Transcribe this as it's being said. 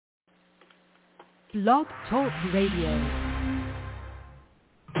Blog Talk Radio.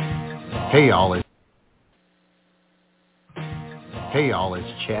 Hey y'all, it's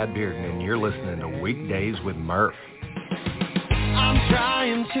Chad Bearden, and you're listening to Weekdays with Murph. I'm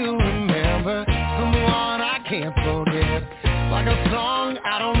trying to remember someone I can't forget, like a song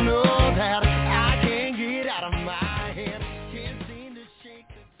I don't know that I can't get out of my head, can't seem to shake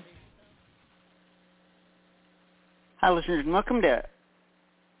the taste. Hi listeners, and welcome to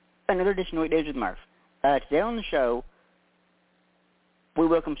another edition of Weekdays with Murph. Today on the show, we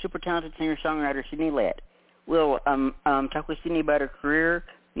welcome super talented singer-songwriter Sydney Lett. We'll talk with Sydney about her career,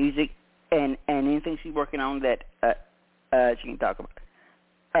 music, and anything she's working on that she can talk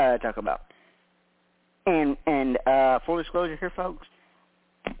about. And full disclosure here, folks,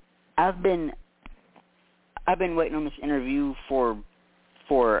 I've been waiting on this interview for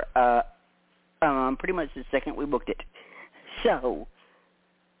pretty much the second we booked it. So,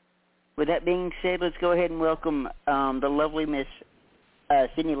 with that being said, let's go ahead and welcome the lovely Miss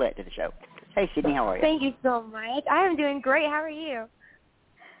Sydney Lett to the show. Hey, Sydney, how are you? Thank you so much. I am doing great. How are you?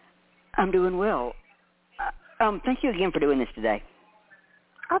 I'm doing well. Thank you again for doing this today.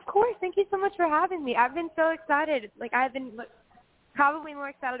 Of course. Thank you so much for having me. I've been so excited. I've been probably more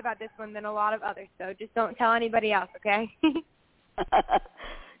excited about this one than a lot of others, so just don't tell anybody else, okay?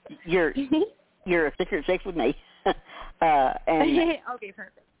 You're a secret safe with me. Okay,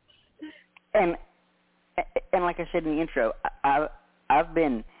 perfect. And like I said in the intro, I've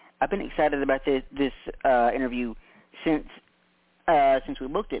been excited about this interview since we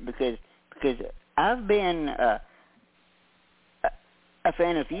booked it because I've been a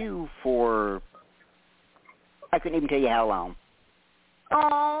fan of you for I couldn't even tell you how long.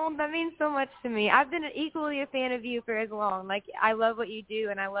 Oh, that means so much to me. I've been equally a fan of you for as long. I love what you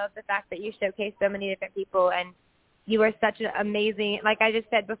do, and I love the fact that you showcase so many different people, and you are such an amazing, like I just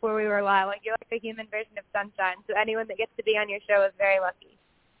said before we were live, you're like the human version of sunshine. So anyone that gets to be on your show is very lucky.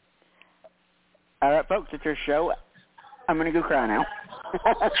 All right, folks, it's our show. I'm going to go cry now.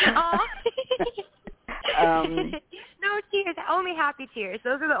 No tears, only happy tears.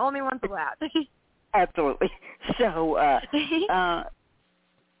 Those are the only ones allowed. Absolutely. So I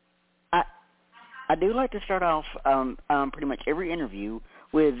do like to start off pretty much every interview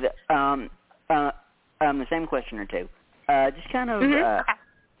with the same question or two. Just kind of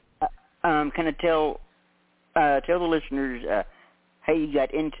tell the listeners how you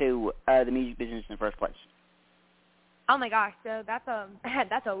got into the music business in the first place. Oh my gosh, so that's a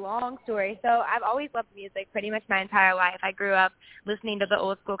long story. So I've always loved music pretty much my entire life. I grew up listening to the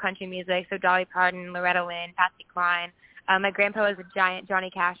old school country music, so Dolly Parton, Loretta Lynn, Patsy Cline. My grandpa was a giant Johnny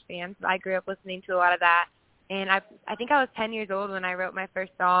Cash fan, so I grew up listening to a lot of that. And I think I was 10 years old when I wrote my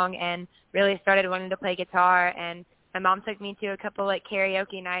first song and really started wanting to play guitar. And my mom took me to a couple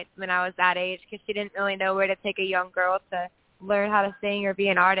karaoke nights when I was that age because she didn't really know where to take a young girl to learn how to sing or be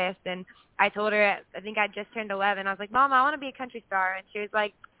an artist. And I told her, I think I just turned 11. I was like, Mom, I want to be a country star. And she was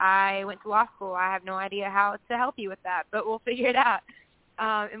like, I went to law school. I have no idea how to help you with that, but we'll figure it out.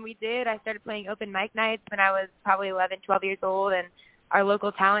 And we did. I started playing open mic nights when I was probably 11, 12 years old. And our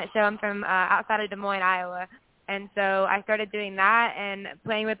local talent show, I'm from outside of Des Moines, Iowa. And so I started doing that and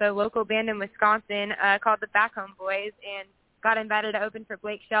playing with a local band in Wisconsin called the Back Home Boys and got invited to open for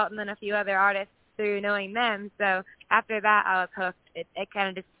Blake Shelton and a few other artists through knowing them. So after that, I was hooked. It kind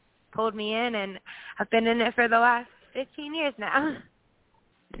of just pulled me in, and I've been in it for the last 15 years now.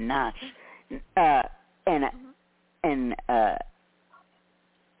 Nice. I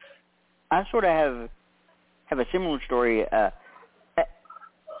sort of have a similar story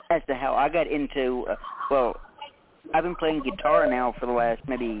as to how I got into, I've been playing guitar now for the last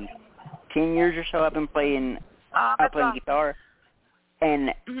maybe 10 years or so. I've been playing guitar,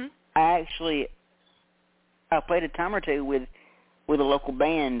 and I played a time or two with a local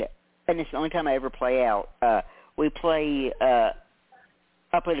band, and it's the only time I ever play out. I played a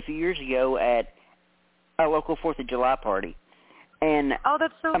few years ago at a local 4th of July party, and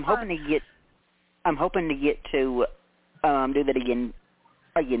that's so I'm hoping to get to do that again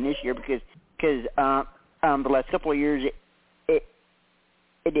this year because the last couple of years it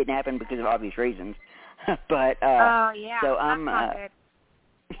didn't happen because of obvious reasons. But so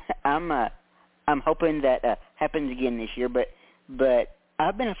I'm hoping that happens again this year. But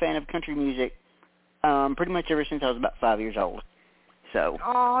I've been a fan of country music pretty much ever since I was about 5 years old. So.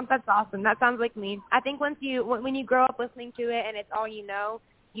 Oh, that's awesome. That sounds like me. I think when you grow up listening to it and it's all you know,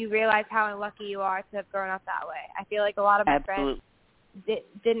 you realize how lucky you are to have grown up that way. I feel like a lot of my friends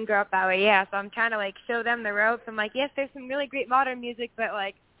didn't grow up that way. Yeah, so I'm trying to show them the ropes. I'm like, yes, there's some really great modern music, but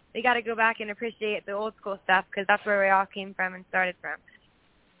they got to go back and appreciate the old school stuff because that's where we all came from and started from.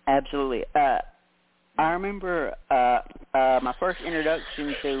 Absolutely. I remember my first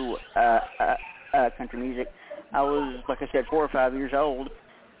introduction to country music. I was, like I said, 4 or 5 years old,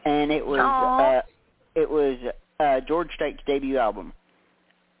 and it was George Strait's debut album.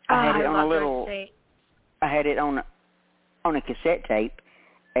 I had it on I had it on a cassette tape,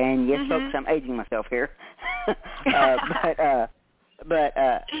 and yes, folks, I'm aging myself here. But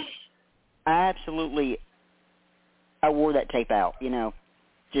I wore that tape out,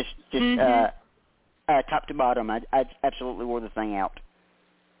 just top to bottom. I absolutely wore the thing out.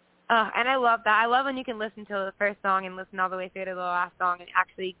 And I love that. I love when you can listen to the first song and listen all the way through to the last song and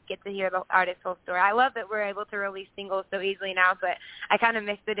actually get to hear the artist's whole story. I love that we're able to release singles so easily now, but I kind of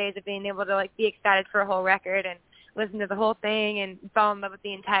miss the days of being able to be excited for a whole record and listen to the whole thing and fall in love with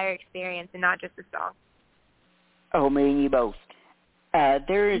the entire experience and not just the song. Oh, me and you both.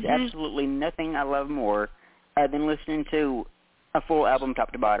 There is absolutely nothing I love more than listening to a full album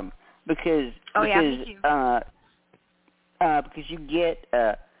top to bottom because you get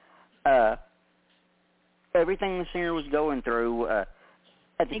everything the singer was going through at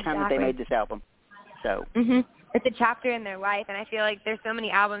the time that they made this album. So it's a chapter in their life, and I feel like there's so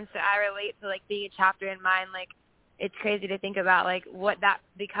many albums that I relate to, being a chapter in mine. It's crazy to think about what that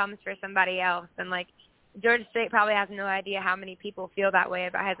becomes for somebody else, and George Strait probably has no idea how many people feel that way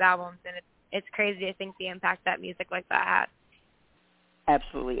about his albums, and it's crazy to think the impact that music like that had.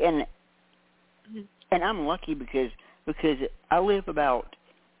 Absolutely, and I'm lucky because I live about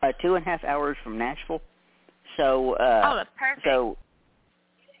 2.5 hours from Nashville, so that's perfect. So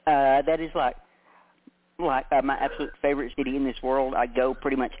that is like my absolute favorite city in this world. I go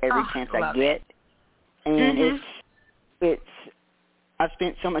pretty much every chance I get, and it's I've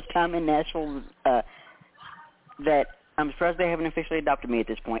spent so much time in Nashville that I'm surprised they haven't officially adopted me at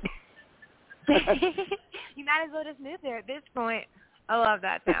this point. You might as well just move there at this point. I love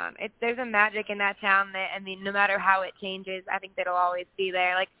that town. There's a magic in that town that, no matter how it changes, I think that'll always be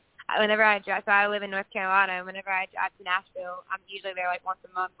there. Whenever I drive, so I live in North Carolina, and whenever I drive to Nashville, I'm usually there once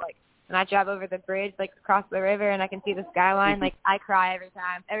a month. When I drive over the bridge, across the river, and I can see the skyline, I cry every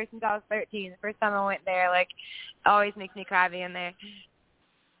time. Ever since I was 13, the first time I went there, it always makes me cry being there.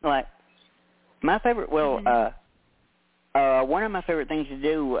 My favorite, one of my favorite things to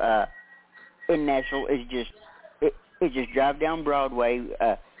do in Nashville is just drive down Broadway.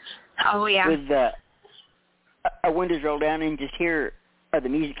 With our windows rolled down and just hear the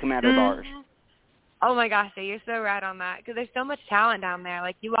music come out of the bars. Oh my gosh, you're so right on that. Because there's so much talent down there.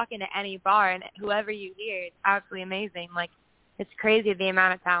 You walk into any bar and whoever you hear, it's absolutely amazing. It's crazy the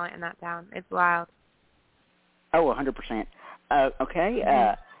amount of talent in that town. It's wild. Oh, 100%.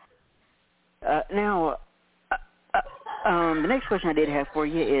 Okay. Now, the next question I did have for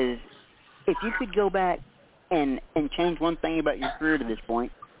you is, if you could go back and change one thing about your career to this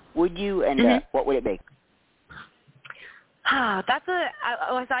point, would you? And what would it be? I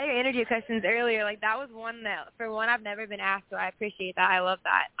saw your interview questions earlier. That was one that, for one, I've never been asked, so I appreciate that. I love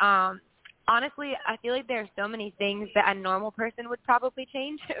that. Honestly, I feel like there are so many things that a normal person would probably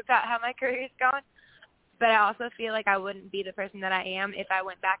change about how my career is going. But I also feel like I wouldn't be the person that I am if I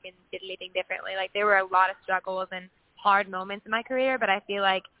went back and did anything differently. There were a lot of struggles and hard moments in my career, but I feel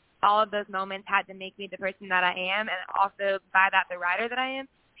like all of those moments had to make me the person that I am, and also by that the writer that I am.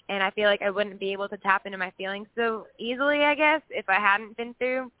 And I feel like I wouldn't be able to tap into my feelings so easily, I guess, if I hadn't been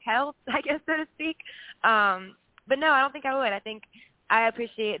through hell, I guess, so to speak. But no, I don't think I would. I think I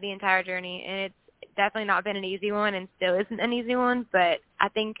appreciate the entire journey, and it's definitely not been an easy one and still isn't an easy one, but I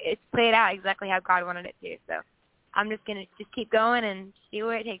think it's played out exactly how God wanted it to. So I'm just going to keep going and see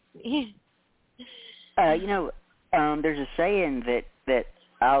where it takes me. There's a saying that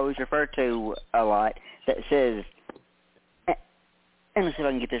I always refer to a lot that says, and let's see if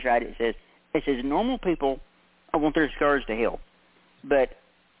I can get this right. It says normal people want their scars to heal, but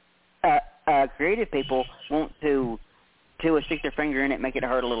creative people want to stick their finger in it and make it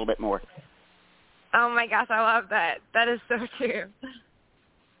hurt a little bit more. Oh my gosh, I love that. That is so true.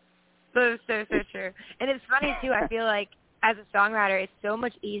 So true. And it's funny too, I feel like as a songwriter, it's so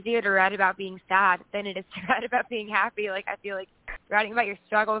much easier to write about being sad than it is to write about being happy. I feel like writing about your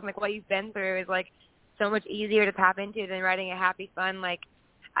struggles and what you've been through is so much easier to tap into than writing a happy, fun. I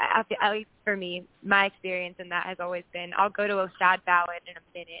feel, at least for me, my experience in that has always been, I'll go to a sad ballad in a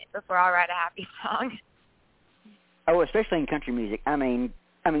minute before I'll write a happy song. Oh, especially in country music. I mean,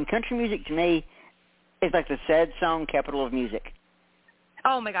 country music to me is like the sad song capital of music.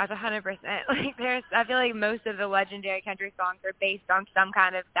 Oh my gosh, 100%. I feel like most of the legendary country songs are based on some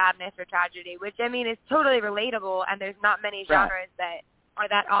kind of sadness or tragedy, which is totally relatable, and there's not many genres that are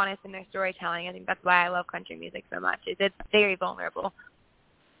that honest in their storytelling. I think that's why I love country music so much. It's very vulnerable.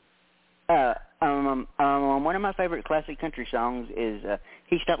 One of my favorite classic country songs is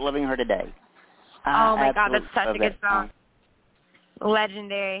 "He Stopped Loving Her Today." Oh my God, that's such a good song.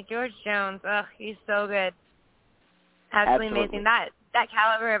 Legendary. George Jones. Ugh, he's so good. Absolutely amazing. That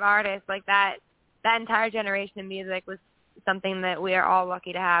caliber of artist, like that entire generation of music was something that we are all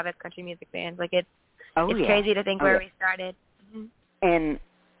lucky to have as country music fans. Like it's crazy to think where we started. Mm-hmm.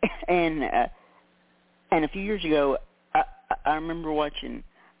 And a few years ago, I remember watching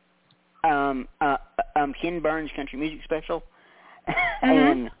Ken Burns' country music special,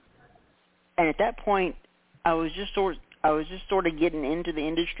 and at that point, I was just sort of getting into the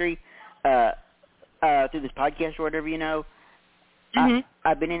industry through this podcast or whatever, you know.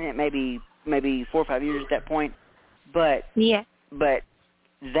 I've been in it maybe 4 or 5 years at that point, but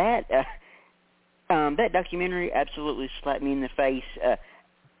that that documentary absolutely slapped me in the face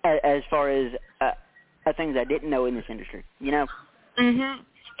as far as things I didn't know in this industry, you know.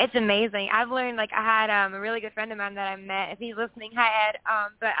 It's amazing. I've learned, like, I had a really good friend of mine that I met. If he's listening, hi, Ed.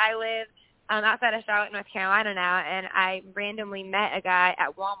 But I live outside of Charlotte, North Carolina now, and I randomly met a guy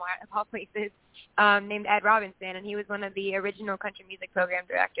at Walmart, of all places, named Ed Robinson, and he was one of the original country music program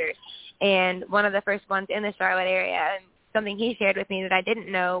directors and one of the first ones in the Charlotte area. And something he shared with me that I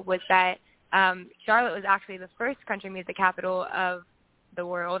didn't know was that Charlotte was actually the first country music capital of the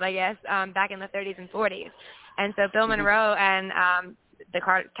world, I guess, back in the 30s and 40s. And so Bill Monroe and the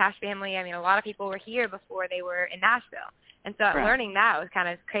Cash family, I mean, a lot of people were here before they were in Nashville. And so learning that was kind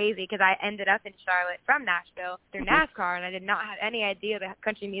of crazy because I ended up in Charlotte from Nashville through NASCAR, and I did not have any idea the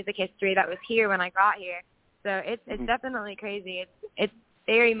country music history that was here when I got here. So it's definitely crazy. It's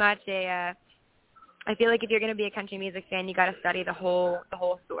very much I feel like if you're going to be a country music fan, you got to study the whole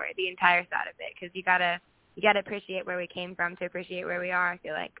story, the entire side of it, because you got to appreciate where we came from to appreciate where we are, I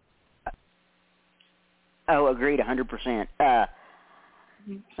feel like. Oh, agreed 100%.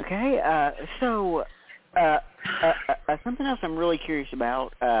 Okay, so something else I'm really curious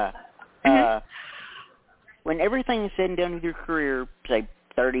about, when everything is said and done with your career, say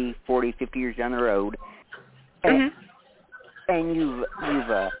 30, 40, 50 years down the road, and you've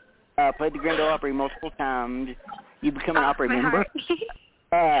played the Grand Ole Opry multiple times, you become an Opry member.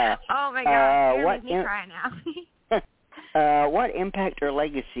 Oh my God, you're making me cry now. What impact or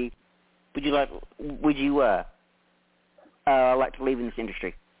legacy would you like to leave in this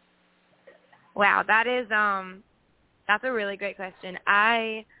industry? Wow, that's a really great question.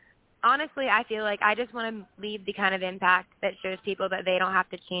 I feel like I just want to leave the kind of impact that shows people that they don't have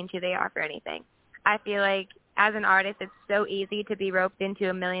to change who they are for anything. I feel like as an artist, it's so easy to be roped into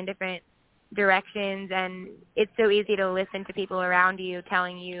a million different directions, and it's so easy to listen to people around you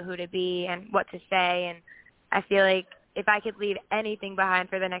telling you who to be and what to say. And I feel like if I could leave anything behind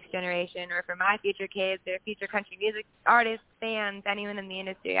for the next generation or for my future kids or future country music artists, fans, anyone in the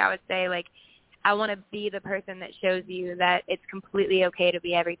industry, I would say, like, I want to be the person that shows you that it's completely okay to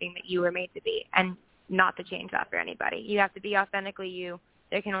be everything that you were made to be and not to change that for anybody. You have to be authentically you.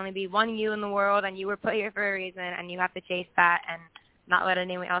 There can only be one you in the world, and you were put here for a reason, and you have to chase that and not let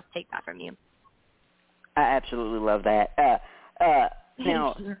anyone else take that from you. I absolutely love that.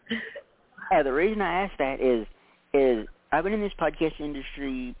 Now, the reason I asked that is I've been in this podcast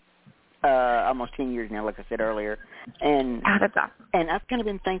industry almost 10 years now, like I said earlier, and that's awesome. And I've kind of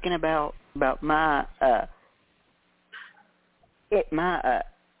been thinking about my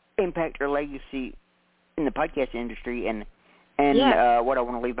impact or legacy in the podcast industry and what I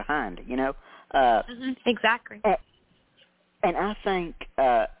want to leave behind. You know, exactly. And I think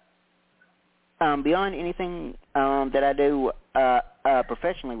beyond anything that I do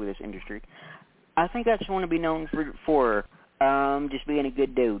professionally with this industry, I think I just want to be known for just being a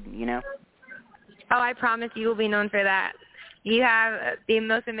good dude, you know? Oh, I promise you will be known for that. You have the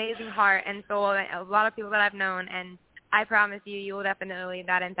most amazing heart and soul that a lot of people that I've known, and I promise you will definitely leave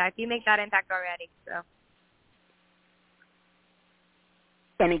that impact. You make that impact already, so.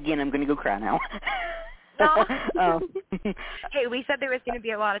 And again, I'm going to go cry now. No. Hey, we said there was going to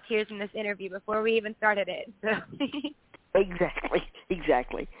be a lot of tears in this interview before we even started it, so. Exactly.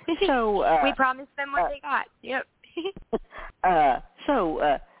 So we promised them what they got. Yep.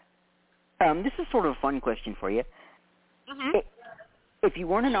 This is sort of a fun question for you. If you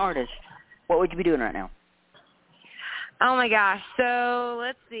weren't an artist, what would you be doing right now? Oh my gosh. So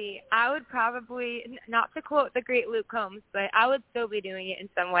let's see. I would probably, not to quote the great Luke Combs, but I would still be doing it in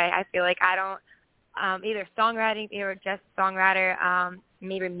some way. I feel like I don't either songwriting or just songwriter,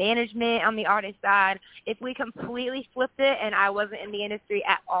 maybe management on the artist side. If we completely flipped it and I wasn't in the industry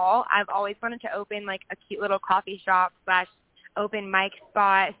at all, I've always wanted to open like a cute little coffee shop / open mic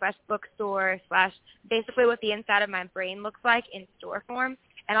spot / bookstore / basically what the inside of my brain looks like in store form.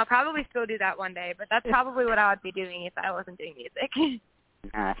 And I'll probably still do that one day, but that's probably what I would be doing if I wasn't doing music.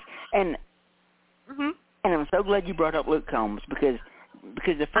 Nice. And I'm so glad you brought up Luke Combs because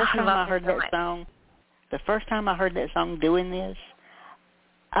the first time I heard that song, doing this,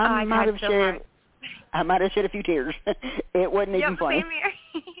 I might have shed a few tears. It wasn't even funny. Same here.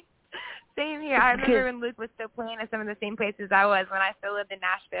 Same here. I remember when Luke was still playing at some of the same places I was when I still lived in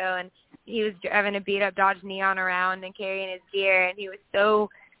Nashville, and he was driving a beat-up Dodge Neon around and carrying his gear, and he was so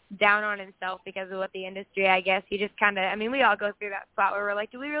down on himself because of what the industry, I guess, he just kind of, I mean, we all go through that spot where we're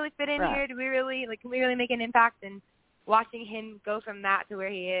like, do we really fit in here? Do we really, can we really make an impact? And watching him go from that to where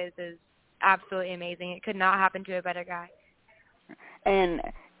he is absolutely amazing. It could not happen to a better guy. And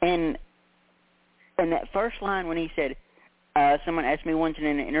that first line when he said, someone asked me once in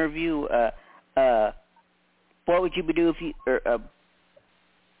an interview, what would you be doing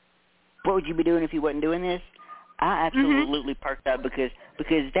if you wasn't doing this? I absolutely perked up because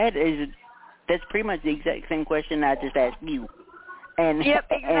that's pretty much the exact same question I just asked you. And yep,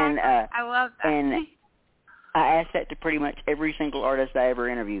 exactly. And I love that. And I asked that to pretty much every single artist I ever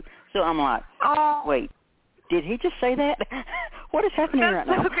interview. So I'm like, wait, did he just say that? What is happening right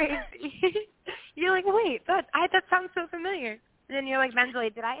now? That's so crazy. You're like, wait, that sounds so familiar. And then you're like, mentally,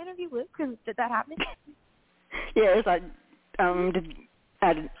 did I interview Luke? Did that happen? Yeah, it's like,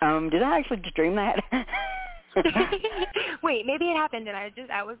 did I actually just dream that? Wait, maybe it happened and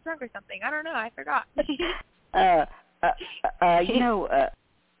I was drunk or something. I don't know. I forgot.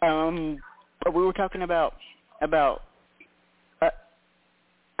 We were talking about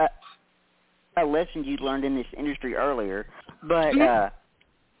lessons you learned in this industry earlier, but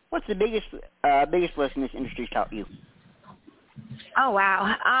what's the biggest lesson this industry's taught you? Oh,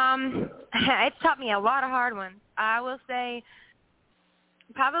 wow. It's taught me a lot of hard ones. I will say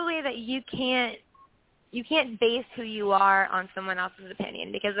probably that you can't base who you are on someone else's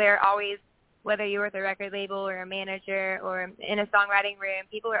opinion, because they're always, whether you're with a record label or a manager or in a songwriting room,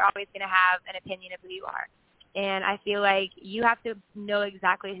 people are always going to have an opinion of who you are. And I feel like you have to know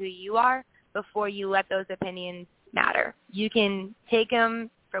exactly who you are before you let those opinions matter. You can take them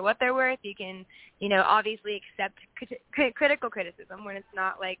for what they're worth. You can, obviously accept critical criticism when it's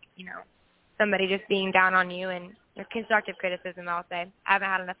not like, somebody just being down on you, and constructive criticism, I'll say. I haven't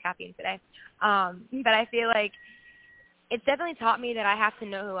had enough caffeine today. But I feel like it's definitely taught me that I have to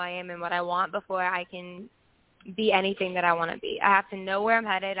know who I am and what I want before I can be anything that I want to be. I have to know where I'm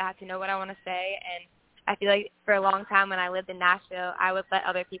headed. I have to know what I want to say. And I feel like for a long time when I lived in Nashville, I would let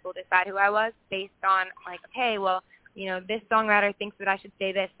other people decide who I was based on, like, okay, well, this songwriter thinks that I should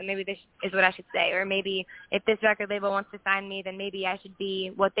say this, so maybe this is what I should say. Or maybe if this record label wants to sign me, then maybe I should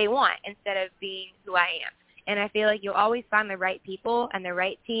be what they want instead of being who I am. And I feel like you'll always find the right people and the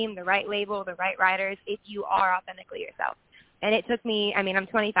right team, the right label, the right writers if you are authentically yourself. And it took me, I'm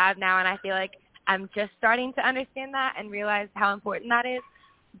 25 now, and I feel like I'm just starting to understand that and realize how important that is.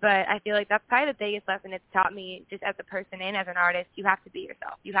 But I feel like that's probably the biggest lesson it's taught me just as a person and as an artist. You have to be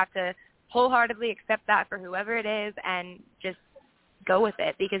yourself. You have to wholeheartedly accept that for whoever it is and just go with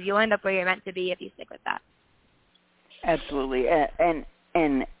it, because you'll end up where you're meant to be if you stick with that. Absolutely. And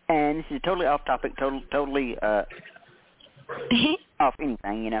this is totally off topic, totally off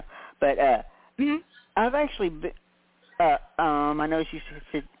anything, But I've actually been, I know she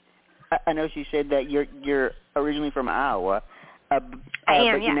said that you're originally from Iowa, I am,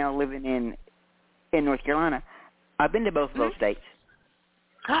 but you're now living in North Carolina. I've been to both of those states.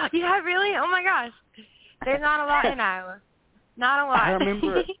 You have, really? Oh my gosh! There's not a lot in Iowa. Not a lot. I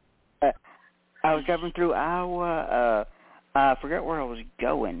remember I was driving through Iowa. I forgot where I was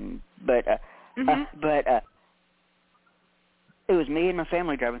going, but it was me and my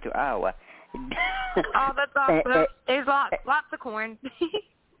family driving through Iowa. Oh, that's awesome! There's lots of corn.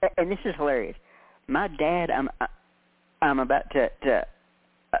 And this is hilarious. My dad, I'm about to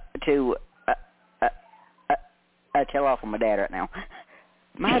tell off on my dad right now.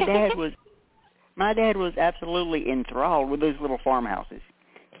 My dad was absolutely enthralled with those little farmhouses.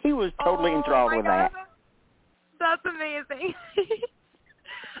 He was totally enthralled with that. That's amazing.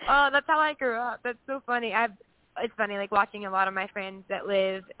 That's how I grew up. That's so funny. It's funny, like, watching a lot of my friends that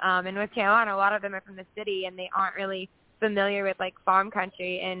live in North Carolina. A lot of them are from the city, and they aren't really familiar with, like, farm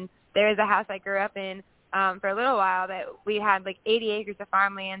country. And there is a house I grew up in for a little while that we had, like, 80 acres of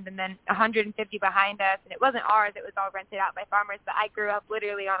farmland and then 150 behind us. And it wasn't ours. It was all rented out by farmers. But I grew up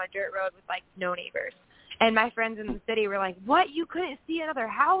literally on a dirt road with, like, no neighbors. And my friends in the city were like, what? You couldn't see another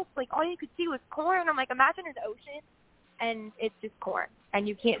house? Like, all you could see was corn? I'm like, imagine an ocean, and it's just corn. And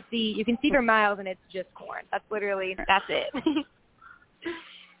you can see for miles, and it's just corn. That's it.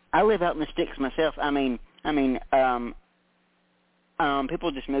 I live out in the sticks myself. I'm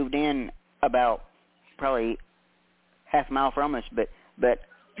people just moved in about probably half a mile from us, but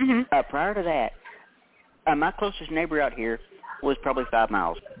prior to that, my closest neighbor out here was probably 5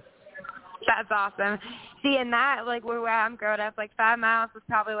 miles. That's awesome. See, and that, like, where I'm growing up, like, 5 miles was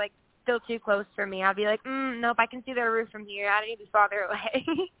probably, like, still too close for me. I'd be like, nope, I can see their roof from here. I don't need to be farther away.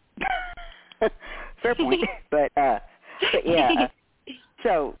 Fair point. But yeah.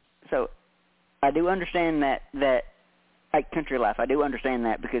 So I do understand that like country life. I do understand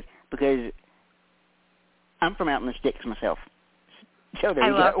that because I'm from out in the sticks myself. So there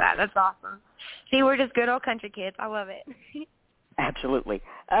you go. I love that. That's awesome. See, we're just good old country kids. I love it. Absolutely.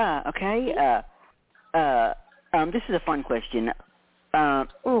 Okay. This is a fun question.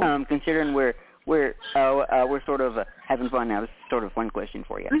 Considering we're sort of having fun now, this is sort of a fun question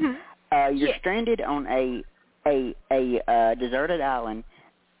for you. You're stranded on a deserted island,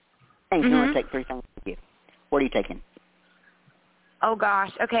 and you want to take 3 things with you. What are you taking? Oh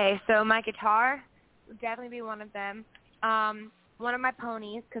gosh. Okay, so my guitar would definitely be one of them. One of my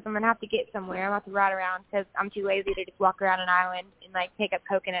ponies, because I'm gonna have to get somewhere. I'm gonna have to ride around because I'm too lazy to just walk around an island and like pick up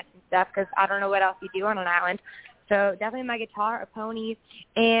coconuts and stuff because I don't know what else you do on an island. So definitely my guitar, a pony,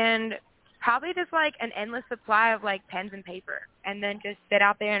 and probably just like an endless supply of like pens and paper, and then just sit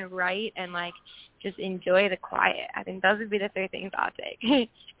out there and write and like just enjoy the quiet. I think those would be the 3 things I'll take.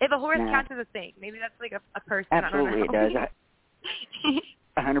 If a horse counts as a thing, maybe that's like a person. Absolutely, I don't know. It does.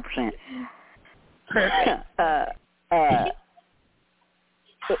 100%. Perfect.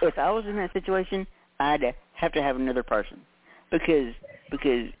 If I was in that situation, I'd have to have another person because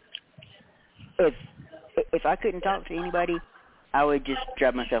if I couldn't talk to anybody, I would just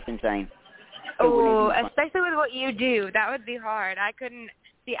drive myself insane. Oh, especially with what you do, that would be hard. I couldn't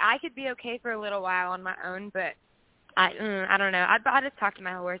see. I could be okay for a little while on my own, but I don't know. I'd just talk to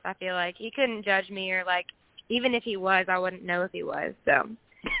my horse. I feel like he couldn't judge me, or like even if he was, I wouldn't know if he was. So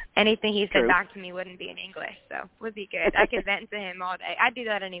anything he said back to me wouldn't be in English, so would be good. I could vent to him all day. I'd do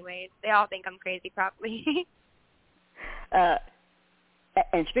that anyways. They all think I'm crazy, probably.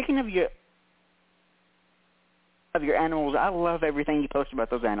 And speaking of your animals, I love everything you post about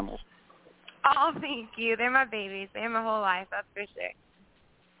those animals. Oh, thank you. They're my babies. They're my whole life. That's for sure.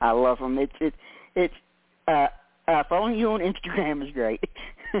 I love them. It's following you on Instagram is great.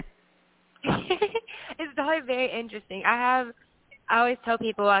 It's probably very interesting. I always tell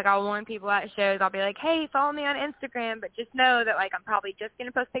people, like, I'll warn people at shows. I'll be like, hey, follow me on Instagram, but just know that, like, I'm probably just going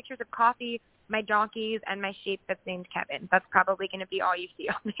to post pictures of coffee, my donkeys, and my sheep that's named Kevin. That's probably going to be all you see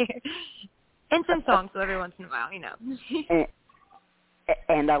on there. And some songs every once in a while, you know.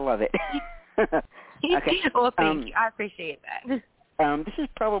 And I love it. Okay. Well, thank you. I appreciate that. This is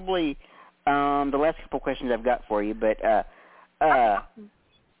probably the last couple questions I've got for you, but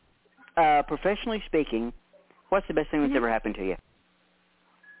professionally speaking, what's the best thing that's ever happened to you?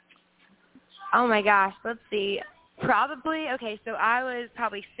 Oh, my gosh. Let's see. Probably, okay, so I was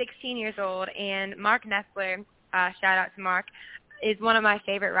probably 16 years old, and Mark Nessler, shout out to Mark, is one of my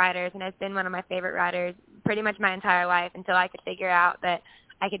favorite writers and has been one of my favorite writers pretty much my entire life until I could figure out that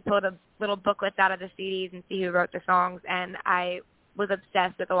I could pull the little booklets out of the CDs and see who wrote the songs, and I was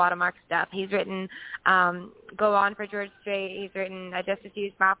obsessed with a lot of Mark's stuff. He's written Go On for George Strait. He's written I Just As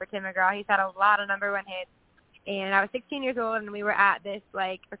You Smile for Tim McGraw. He's had a lot of number 1 hits. And I was 16 years old, and we were at this,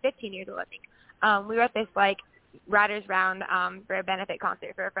 like, or 15 years old, I think. We were at this, like, writer's round for a benefit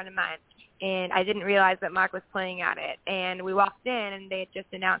concert for a friend of mine. And I didn't realize that Mark was playing at it. And we walked in, and they had just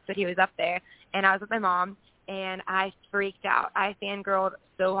announced that he was up there. And I was with my mom, and I freaked out. I fangirled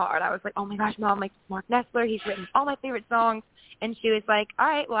so hard. I was like, oh, my gosh, Mom, like, Mark Nessler, he's written all my favorite songs. And she was like, all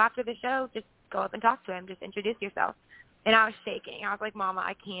right, well, after the show, just go up and talk to him. Just introduce yourself. And I was shaking. I was like, Mama,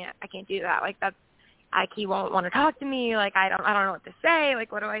 I can't do that. Like, that's, he won't want to talk to me. Like, I don't know what to say.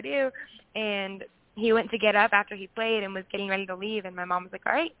 Like, what do I do? And he went to get up after he played and was getting ready to leave, and my mom was like,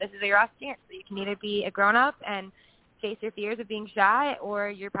 all right, this is your last chance. So you can either be a grown-up and face your fears of being shy, or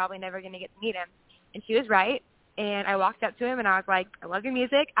you're probably never going to get to meet him. And she was right, and I walked up to him, and I was like, I love your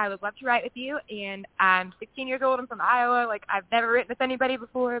music. I would love to write with you, and I'm 16 years old. I'm from Iowa. Like, I've never written with anybody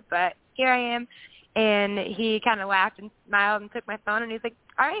before, but here I am. And he kind of laughed and smiled and took my phone, and he's like,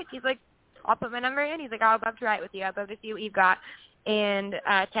 all right. He's like, I'll put my number in. He's like, I'd love to write with you. I'd love to see what you've got. And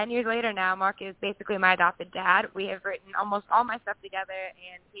 10 years later now, Mark is basically my adopted dad. We have written almost all my stuff together,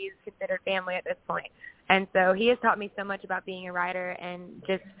 and he's considered family at this point. And so he has taught me so much about being a writer and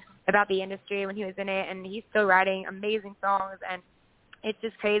just about the industry when he was in it, and he's still writing amazing songs. And it's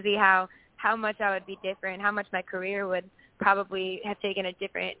just crazy how much I would be different, how much my career would probably have taken a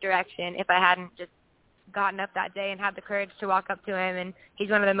different direction if I hadn't just gotten up that day and had the courage to walk up to him. And he's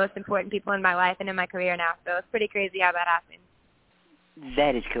one of the most important people in my life and in my career now. So it's pretty crazy how that happened.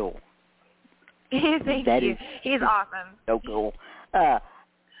 That is cool. Thank you. He's awesome. So cool. You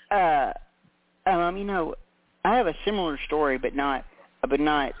know, I have a similar story, but not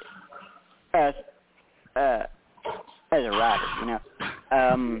as a writer. You know,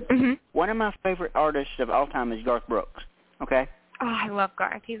 one of my favorite artists of all time is Garth Brooks. Okay. Oh, I love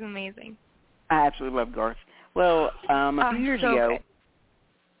Garth. He's amazing. I absolutely love Garth. Well, a few years ago, good.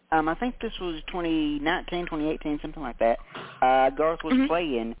 I think this was 2019, 2018, something like that. Garth was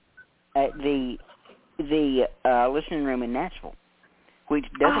playing at the listening room in Nashville, which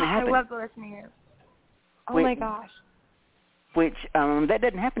doesn't happen. I love the listening room. Oh my gosh. Which that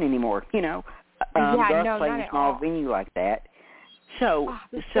doesn't happen anymore. You know, Garth plays a small venue like that. So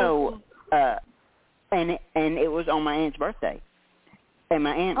cool. And it was on my aunt's birthday, and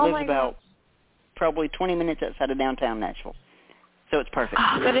my aunt lives about probably 20 minutes outside of downtown Nashville, so it's perfect.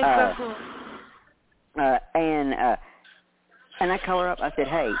 Oh, that is so cool. And I call her up. I said,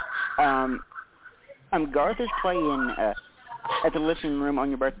 "Hey, Garth is playing at the listening room on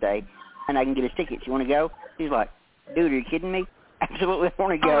your birthday, and I can get his tickets. You want to go?" She's like, "Dude, are you kidding me? Absolutely, I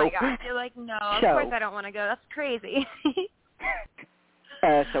want to go." Oh my gosh! You're like, "No, of course I don't want to go. That's crazy."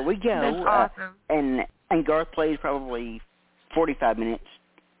 So we go. That's awesome. And Garth plays probably 45 minutes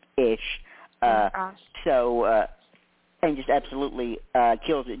ish. So and just absolutely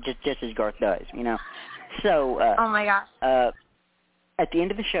kills it, just as Garth does, you know. So oh my gosh. At the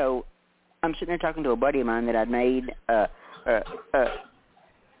end of the show, I'm sitting there talking to a buddy of mine that I'd made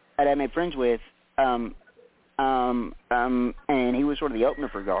friends with, and he was sort of the opener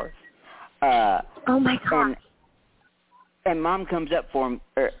for Garth. Oh my gosh. And Mom comes up to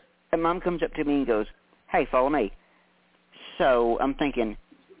me and goes, "Hey, follow me." So I'm thinking,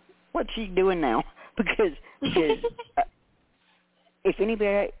 what's she doing now? Because if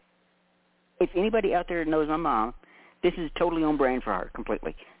anybody out there knows my mom, this is totally on brand for her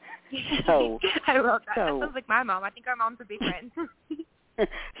completely. So I love that. That sounds like my mom. I think our moms would be friends.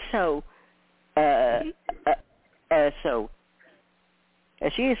 So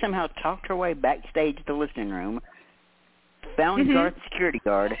she has somehow talked her way backstage to the listening room, found Garth's security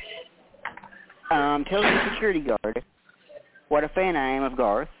guard, tells the security guard what a fan I am of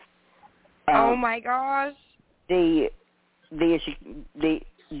Garth. Oh my gosh! The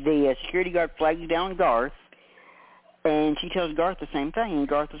security guard flags down Garth, and she tells Garth the same thing, and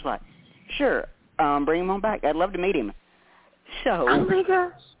Garth was like, "Sure, bring him on back. I'd love to meet him." So oh my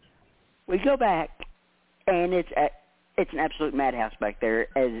gosh! We go back, and it's an absolute madhouse back there,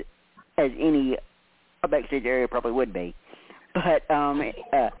 as any backstage area probably would be. But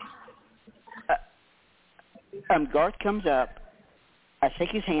Garth comes up, I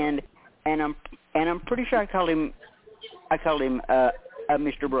shake his hand, and I'm pretty sure I called him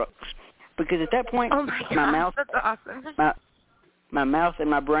Mr. Brooks, because at that point my mouth, that's awesome. my mouth and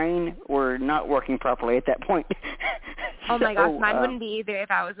my brain were not working properly at that point. Oh my gosh, mine wouldn't be either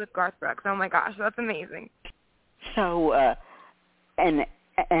if I was with Garth Brooks. Oh my gosh, that's amazing. So and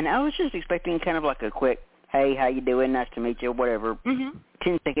I was just expecting kind of like a quick, "Hey, how you doing? Nice to meet you," whatever,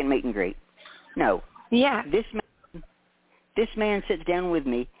 10-second meet and greet. No. Yeah. This man sits down with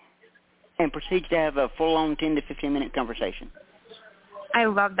me and proceeds to have a full-on 10 to 15-minute conversation. I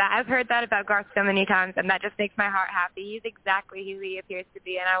love that. I've heard that about Garth so many times, and that just makes my heart happy. He's exactly who he appears to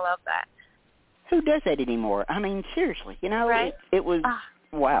be, and I love that. Who does that anymore? I mean, seriously, you know, right? It was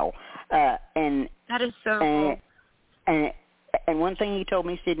wow. And that is so cool. And one thing he told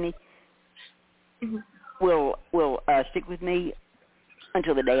me, Sydney, will stick with me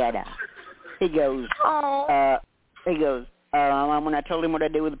until the day I die. He goes, when I told him what I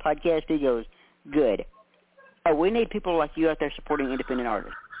do with the podcast, he goes, "Good. We need people like you out there supporting independent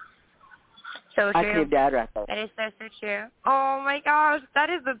artists." So true. I could have died right there. That is so true. Oh my gosh, that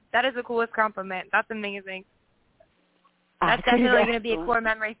is the coolest compliment. That's amazing. That's definitely going to be a core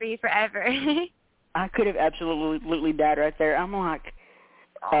memory for you forever. I could have absolutely died right there. I'm like,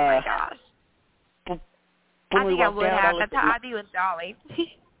 oh my gosh. I think I would have. That's how I'd be with Dolly.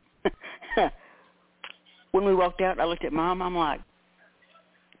 When we walked out, I looked at Mom. I'm like,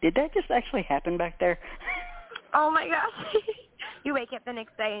 did that just actually happen back there? Oh my gosh. You wake up the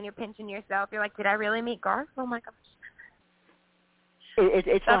next day and you're pinching yourself. You're like, did I really meet Garth? Oh my gosh. It's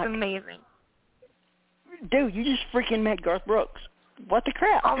That's like, amazing. Dude, you just freaking met Garth Brooks. What the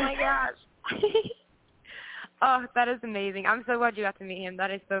crap? Oh my gosh. Oh, that is amazing. I'm so glad you got to meet him.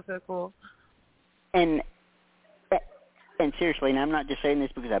 That is so cool. And seriously, and I'm not just saying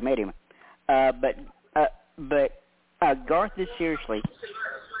this because I met him, but Garth is seriously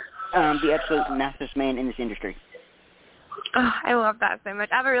the absolute nicest man in this industry. Oh, I love that so much.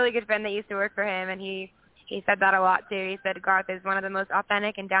 I have a really good friend that used to work for him, and he he said that a lot too. He said Garth is one of the most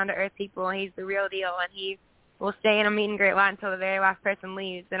authentic and down-to-earth people, and he's the real deal, and he will stay in a meet and greet lot until the very last person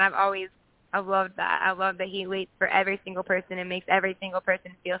leaves. And I've loved that. I love that he waits for every single person and makes every single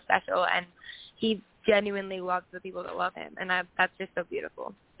person feel special, and he genuinely loves the people that love him, and that's just so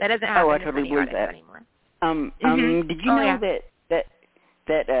beautiful. That doesn't happen to many artists anymore. Did you know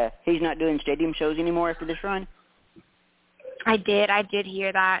that he's not doing stadium shows anymore after this run? I did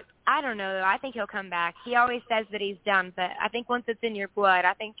hear that. I don't know though. I think he'll come back. He always says that he's done, but I think once it's in your blood,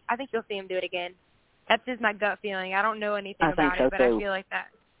 I think you'll see him do it again. That's just my gut feeling. I don't know anything about it, but I feel like that.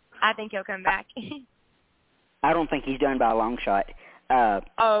 I think he'll come back. I don't think he's done by a long shot.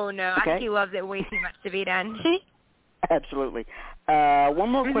 Oh no, okay. I think he loves it way too much to be done. Absolutely.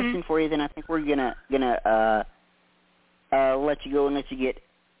 One more question for you, then I think we're gonna let you go and let you get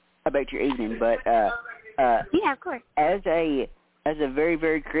about your evening. But yeah, of course. As a very,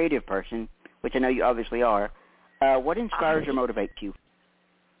 very creative person, which I know you obviously are, what inspires or motivates you?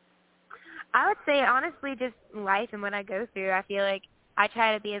 I would say honestly just life and what I go through. I feel like I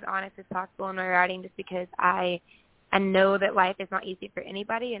try to be as honest as possible in my writing just because I know that life is not easy for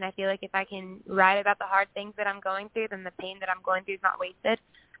anybody, and I feel like if I can write about the hard things that I'm going through, then the pain that I'm going through is not wasted.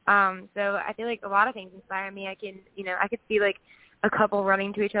 So I feel like a lot of things inspire me. I could see like a couple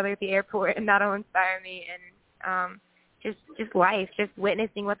running to each other at the airport, and that'll inspire me. And just life, just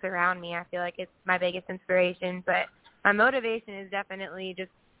witnessing what's around me. I feel like it's my biggest inspiration. But my motivation is definitely just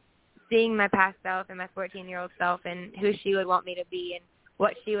seeing my past self and my 14-year-old self and who she would want me to be and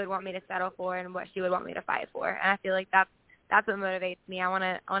what she would want me to settle for and what she would want me to fight for. And I feel like that's what motivates me. I want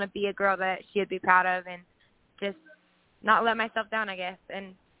to be a girl that she would be proud of and just not let myself down, I guess.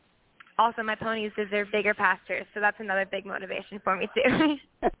 And also my ponies deserve bigger pastures, so that's another big motivation for me too.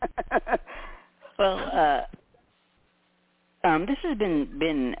 Well, this has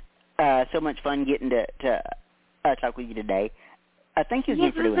been so much fun getting to talk with you today. Thank you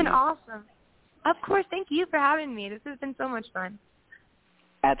again for doing this. This has been this. awesome. Of course, thank you for having me. This has been so much fun.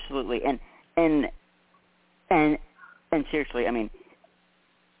 Absolutely, and seriously, I mean,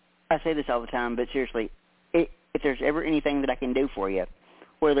 I say this all the time, but seriously, if there's ever anything that I can do for you,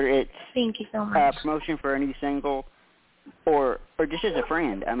 whether it's thank you so much. Promotion for a new single, or just as a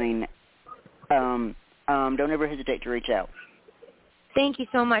friend, I mean, don't ever hesitate to reach out. Thank you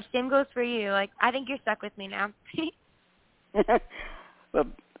so much. Same goes for you. Like, I think you're stuck with me now. Well,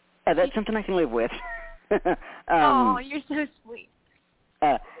 that's something I can live with. Oh, you're so sweet.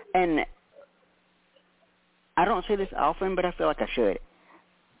 And I don't say this often, but I feel like I should.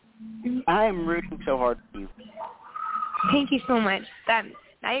 I am rooting so hard for you. Thank you so much.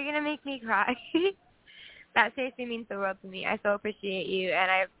 Now you're going to make me cry. That seriously means the world to me. I so appreciate you, and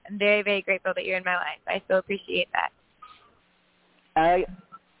I'm very, very grateful that you're in my life. I so appreciate that. I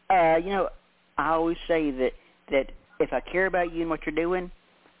always say that if I care about you and what you're doing,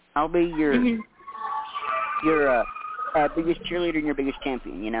 I'll be your biggest cheerleader and your biggest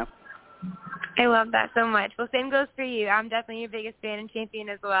champion, you know? I love that so much. Well, same goes for you. I'm definitely your biggest fan and champion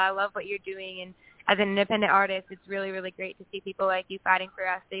as well. I love what you're doing, and as an independent artist, it's really, really great to see people like you fighting for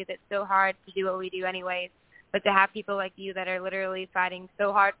us. It's so hard to do what we do anyways, but to have people like you that are literally fighting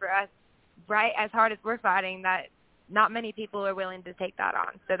so hard for us, right as hard as we're fighting, that not many people are willing to take that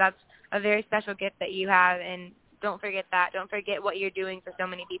on. So that's a very special gift that you have, and don't forget that. Don't forget what you're doing for so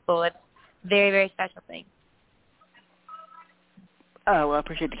many people. It's a very, very special thing. Well, I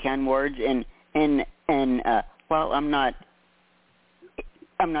appreciate the kind words, and while I'm not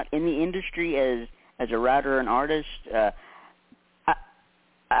in the industry as a writer and artist,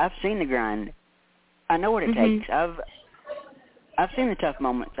 I've seen the grind. I know what it takes. I've seen the tough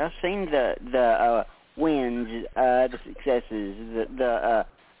moments. I've seen the wins, the successes, the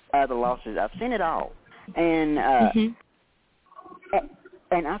losses. I've seen it all, and I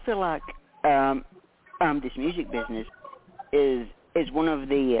feel like this music business is one of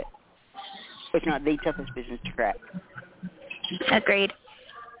the, if not the toughest business to crack. Agreed.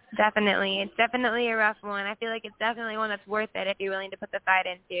 Definitely. It's definitely a rough one. I feel like it's definitely one that's worth it if you're willing to put the fight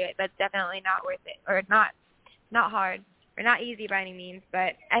into it, but it's definitely not worth it, or not hard, or not easy by any means.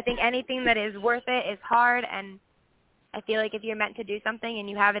 But I think anything that is worth it is hard, and I feel like if you're meant to do something and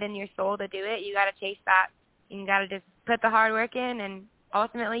you have it in your soul to do it, you got to chase that. You got to just put the hard work in, and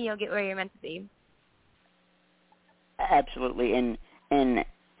ultimately you'll get where you're meant to be. Absolutely, and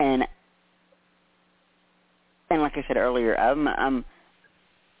like I said earlier, I'm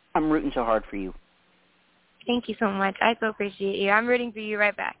rooting so hard for you. Thank you so much. I so appreciate you. I'm rooting for you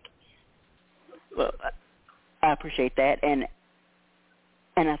right back. Well, I appreciate that, and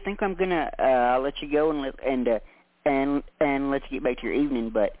I think I'm gonna let you go and let you get back to your evening.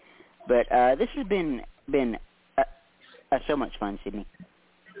 But this has been been so much fun, Sydney.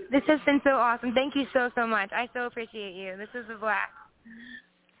 This has been so awesome. Thank you so much. I so appreciate you. This is a blast.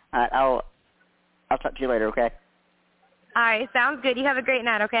 All right, I'll talk to you later, okay? All right, sounds good. You have a great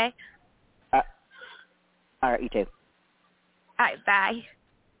night, okay? All right, you too. All right, bye.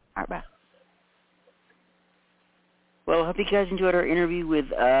 All right, bye. Well, I hope you guys enjoyed our interview with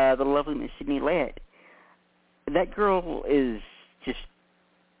the lovely Miss Sydney Lett. That girl is just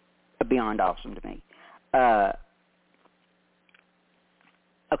beyond awesome to me.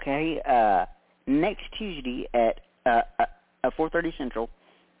 Okay, next Tuesday at 4:30 Central,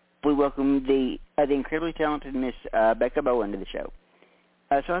 we welcome the incredibly talented Miss Becca Bowen to the show.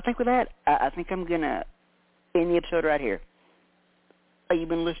 So I think with that, I think I'm going to end the episode right here. You've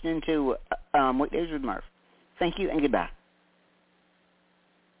been listening to Weekdays with Murph. Thank you and goodbye.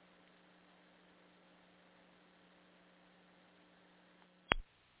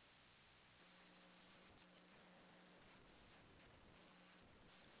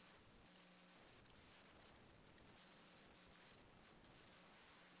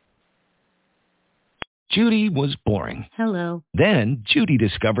 Judy was boring. Hello. Then Judy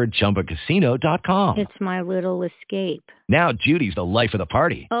discovered ChumbaCasino.com. It's my little escape. Now Judy's the life of the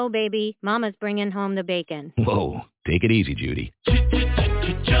party. Oh, baby, mama's bringing home the bacon. Whoa, take it easy, Judy.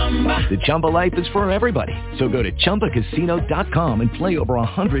 The Chumba life is for everybody. So go to ChumbaCasino.com and play over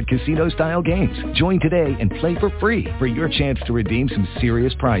 100 casino-style games. Join today and play for free for your chance to redeem some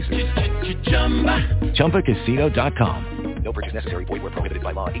serious prizes. ChumbaCasino.com. No purchase necessary. Void where prohibited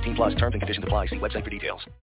by law. 18 plus terms and conditions apply. See website for details.